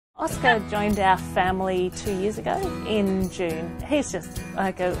Oscar joined our family 2 years ago in June. He's just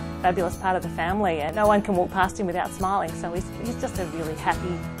like a fabulous part of the family, and no one can walk past him without smiling, so he's just a really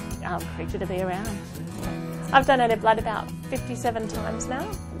happy creature to be around. I've donated blood about 57 times now.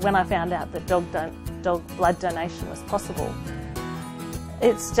 When I found out that dog blood donation was possible,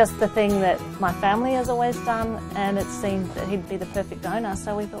 it's just the thing that my family has always done, and it seemed that he'd be the perfect donor,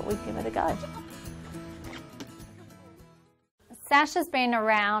 so we thought we'd give it a go. SASH has been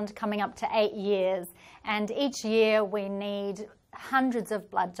around coming up to 8 years, and each year we need hundreds of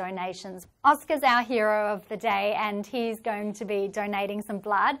blood donations. Oscar's our hero of the day, and he's going to be donating some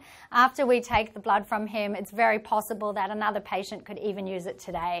blood. After we take the blood from him, it's very possible that another patient could even use it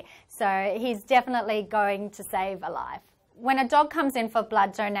today. So he's definitely going to save a life. When a dog comes in for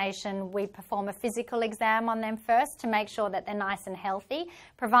blood donation, we perform a physical exam on them first to make sure that they're nice and healthy.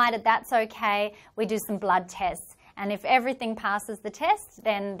 Provided that's okay, we do some blood tests. And if everything passes the test,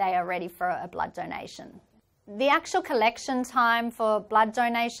 then they are ready for a blood donation. The actual collection time for blood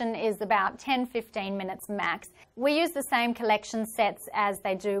donation is about 10-15 minutes max. We use the same collection sets as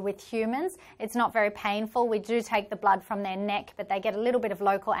they do with humans. It's not very painful. We do take the blood from their neck, but they get a little bit of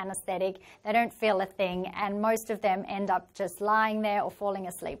local anaesthetic. They don't feel a thing, and most of them end up just lying there or falling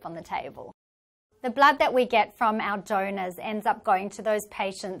asleep on the table. The blood that we get from our donors ends up going to those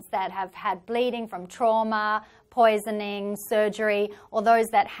patients that have had bleeding from trauma, poisoning, surgery, or those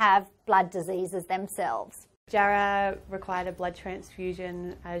that have blood diseases themselves. Jara required a blood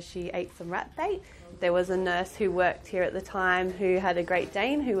transfusion as she ate some rat bait. There was a nurse who worked here at the time who had a Great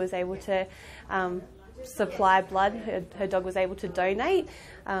Dane who was able to supply blood. Her dog was able to donate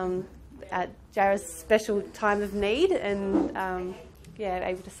at Jara's special time of need, and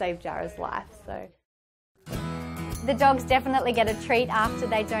able to save Jara's life. So the dogs definitely get a treat after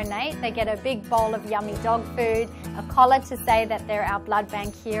they donate. They get a big bowl of yummy dog food, a collar to say that they're our blood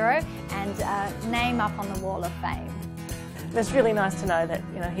bank hero, and a name up on the wall of fame. It's really nice to know that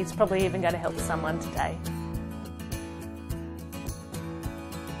he's probably even going to help someone today.